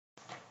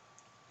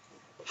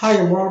Hi,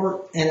 I'm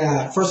Robert,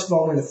 and first of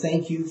all, I want to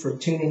thank you for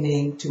tuning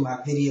in to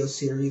my video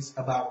series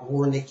about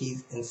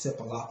Wernicke's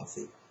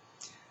encephalopathy.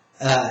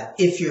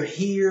 If you're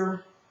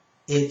here,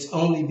 it's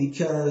only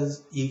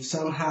because you've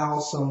somehow,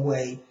 some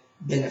way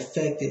been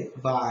affected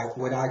by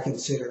what I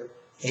consider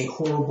a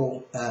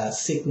horrible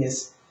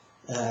sickness.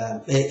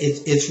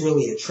 It's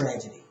really a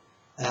tragedy.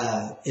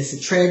 It's a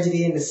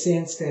tragedy in the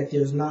sense that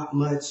there's not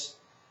much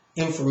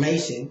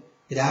information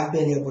that I've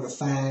been able to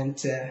find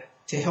to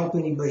help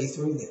anybody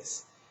through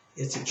this.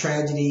 It's a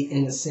tragedy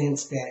in the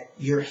sense that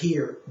you're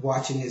here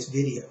watching this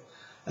video.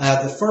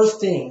 The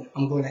first thing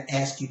I'm going to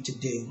ask you to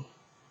do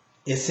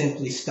is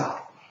simply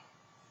stop.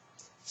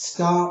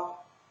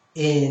 Stop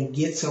and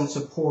get some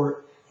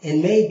support,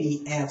 and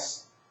maybe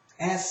ask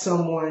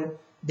someone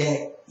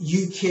that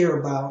you care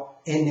about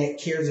and that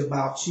cares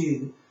about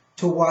you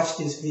to watch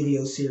this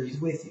video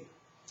series with you.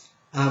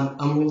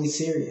 I'm really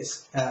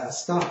serious.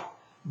 Stop.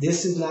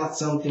 This is not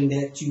something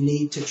that you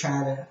need to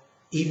try to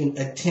even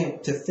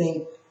attempt to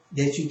think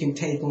that you can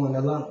take on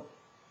alone.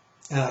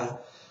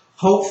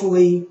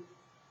 Hopefully,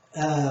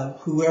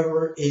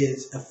 whoever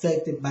is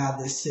affected by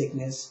this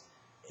sickness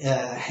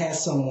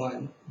has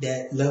someone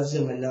that loves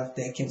them enough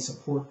that can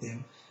support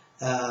them,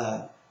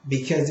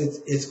 because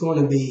it's going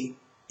to be,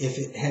 if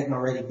it hadn't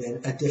already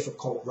been, a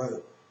difficult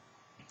road.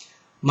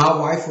 My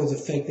wife was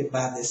affected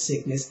by this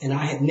sickness, and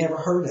I had never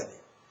heard of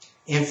it.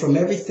 And from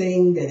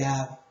everything that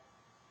I've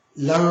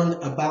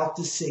learned about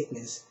the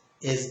sickness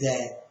is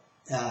that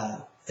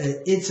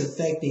it's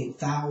affecting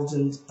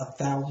thousands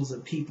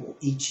of people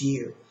each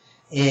year,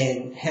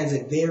 and has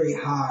a very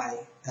high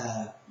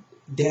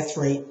death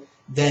rate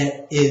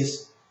that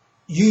is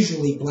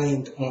usually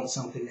blamed on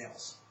something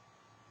else.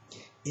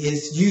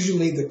 It's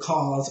usually the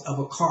cause of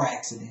a car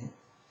accident.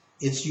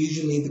 It's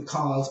usually the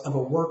cause of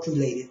a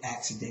work-related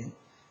accident.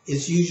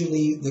 It's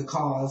usually the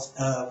cause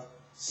of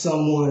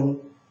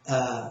someone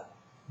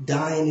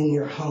dying in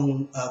their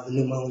home of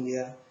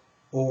pneumonia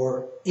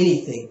or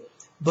anything.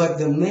 But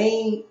the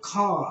main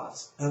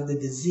cause of the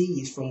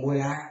disease, from what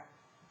I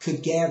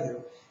could gather,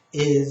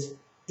 is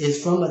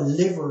from a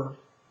liver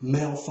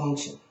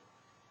malfunction.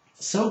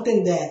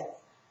 Something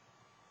that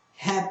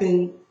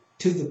happened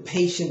to the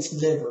patient's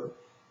liver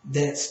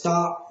that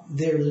stopped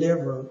their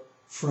liver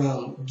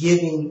from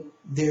giving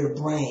their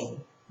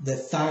brain the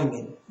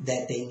thiamine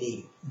that they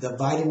need, the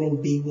vitamin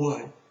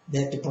B1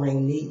 that the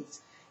brain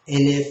needs.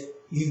 And if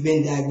you've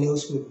been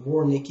diagnosed with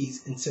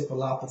Wernicke's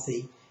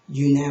encephalopathy,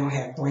 you now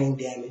have brain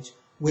damage,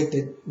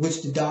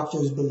 which the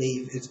doctors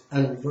believe is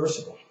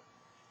unreversible.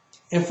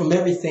 And from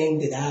everything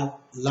that I've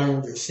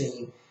learned or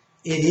seen,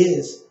 it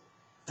is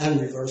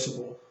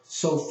unreversible.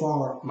 So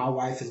far, my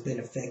wife has been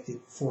affected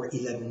for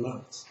 11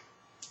 months.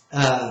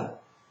 The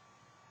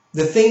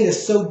thing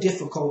that's so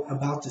difficult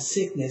about the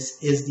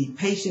sickness is the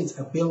patient's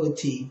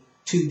ability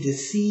to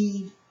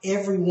deceive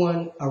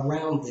everyone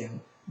around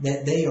them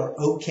that they are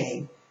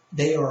okay,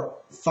 they are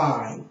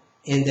fine,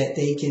 and that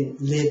they can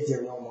live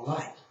their normal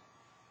life.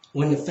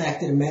 When the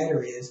fact of the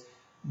matter is,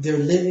 they're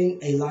living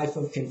a life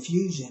of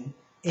confusion,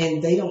 and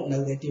they don't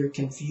know that they're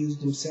confused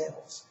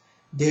themselves.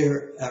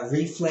 Their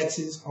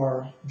reflexes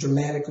are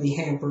dramatically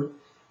hampered,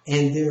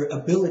 and their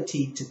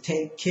ability to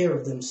take care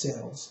of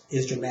themselves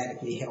is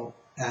dramatically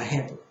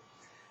hampered.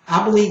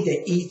 I believe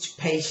that each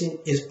patient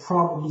is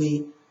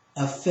probably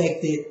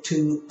affected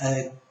to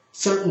a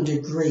certain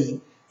degree,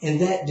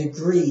 and that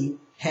degree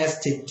has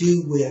to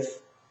do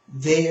with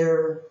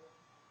their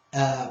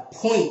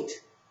point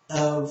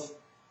of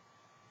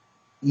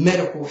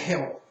medical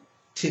help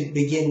to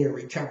begin their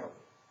recovery.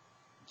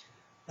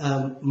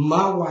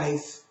 My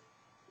wife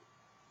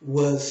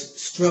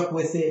was struck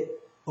with it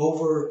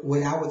over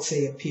what I would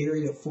say a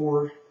period of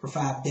 4 or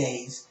 5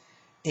 days.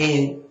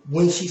 And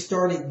when she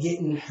started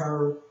getting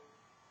her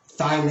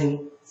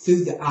thiamine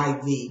through the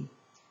IV,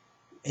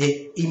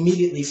 it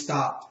immediately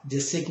stopped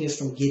the sickness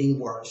from getting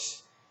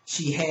worse.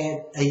 She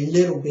had a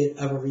little bit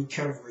of a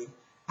recovery.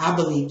 I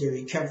believe the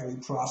recovery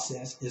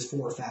process is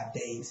 4 or 5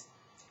 days.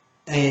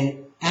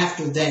 And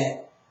after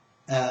that,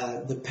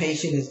 the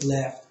patient is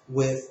left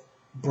with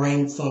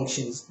brain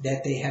functions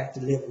that they have to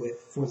live with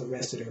for the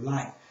rest of their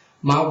life.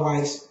 My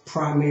wife's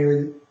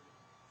primary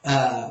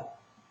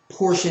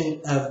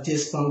portion of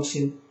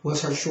dysfunction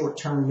was her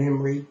short-term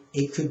memory.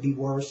 It could be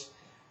worse.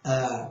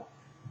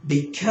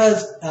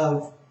 Because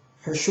of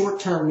her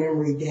short-term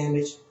memory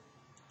damage,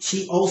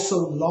 she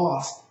also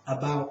lost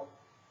about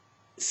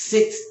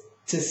 6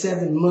 to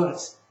 7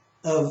 months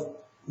of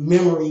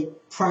memory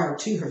prior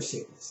to her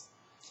sickness.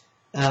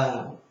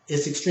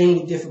 It's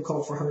extremely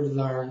difficult for her to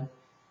learn,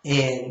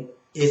 and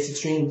it's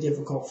extremely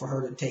difficult for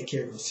her to take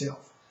care of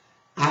herself.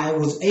 I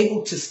was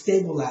able to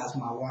stabilize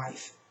my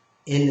wife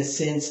in the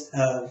sense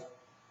of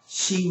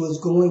she was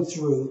going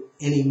through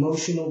an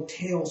emotional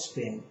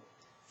tailspin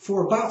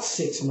for about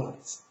 6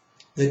 months.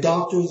 The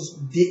doctors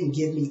didn't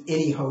give me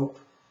any hope.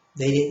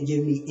 They didn't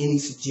give me any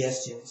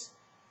suggestions.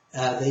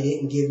 They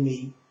didn't give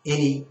me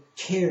any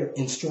care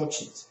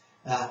instructions.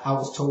 I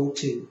was told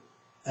to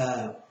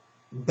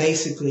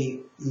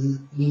basically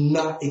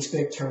not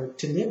expect her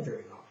to live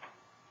very long.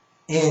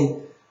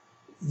 And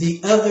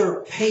the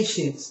other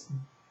patients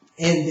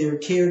and their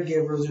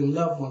caregivers and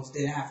loved ones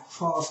that I've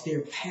crossed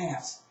their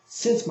paths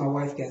since my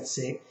wife got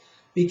sick,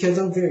 because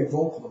I'm very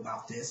vocal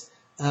about this.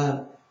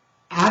 I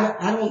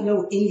don't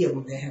know any of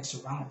them that have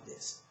survived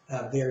this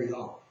very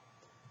long.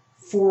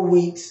 4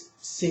 weeks,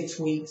 6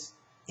 weeks,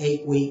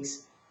 8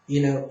 weeks,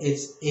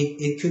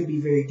 it could be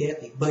very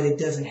deadly, but it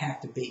doesn't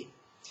have to be.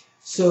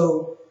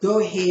 So go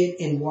ahead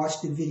and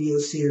watch the video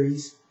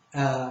series.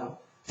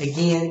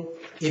 Again,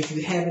 if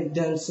you haven't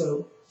done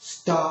so,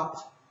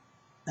 stop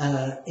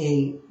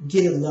and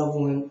get a loved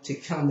one to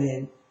come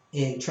in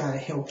and try to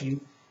help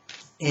you.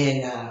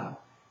 And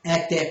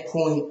at that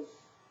point,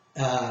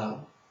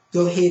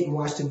 go ahead and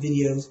watch the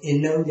videos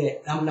and know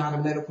that I'm not a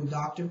medical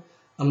doctor.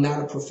 I'm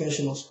not a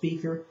professional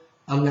speaker.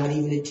 I'm not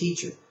even a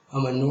teacher.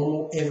 I'm a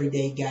normal,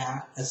 everyday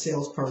guy, a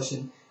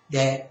salesperson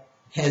that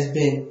has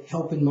been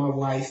helping my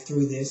wife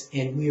through this,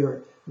 and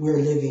we're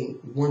living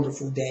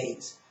wonderful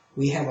days.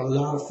 We have a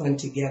lot of fun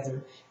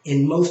together,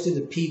 and most of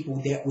the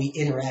people that we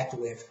interact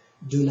with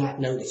do not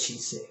know that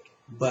she's sick.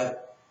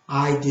 But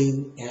I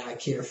do, and I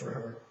care for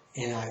her,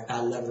 and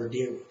I love her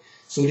dearly.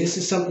 So this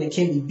is something that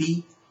can be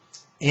beat,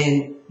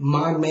 and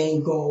my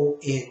main goal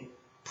in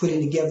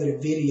putting together the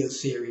video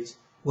series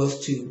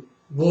was to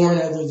warn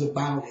others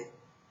about it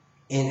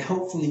and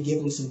hopefully give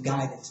them some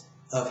guidance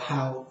of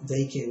how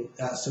they can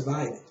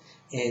survive it.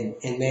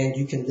 And man,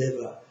 you can live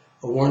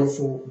a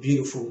wonderful,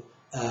 beautiful,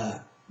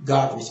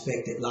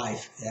 God-respected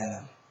life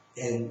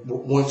and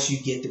once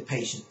you get the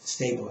patient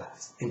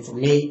stabilized. And for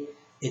me,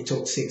 it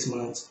took 6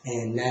 months,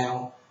 and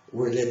now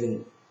we're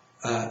living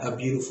a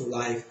beautiful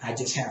life. I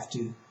just have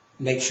to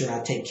make sure I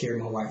take care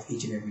of my wife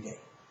each and every day.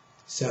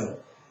 So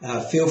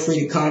feel free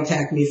to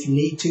contact me if you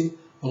need to.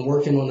 I'm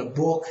working on a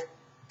book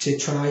to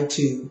try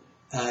to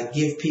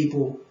give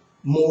people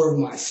more of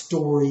my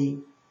story,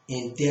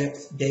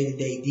 in-depth,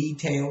 day-to-day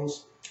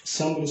details.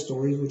 Some of the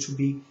stories which will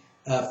be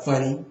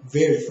funny,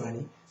 very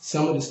funny.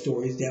 Some of the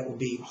stories that will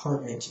be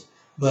heart-wrenching.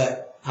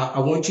 But I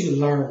want you to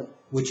learn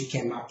what you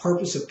can. My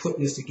purpose of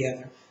putting this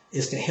together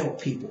is to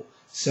help people.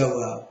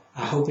 So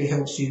I hope it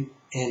helps you.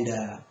 And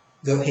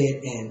go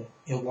ahead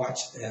and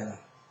watch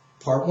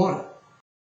part 1.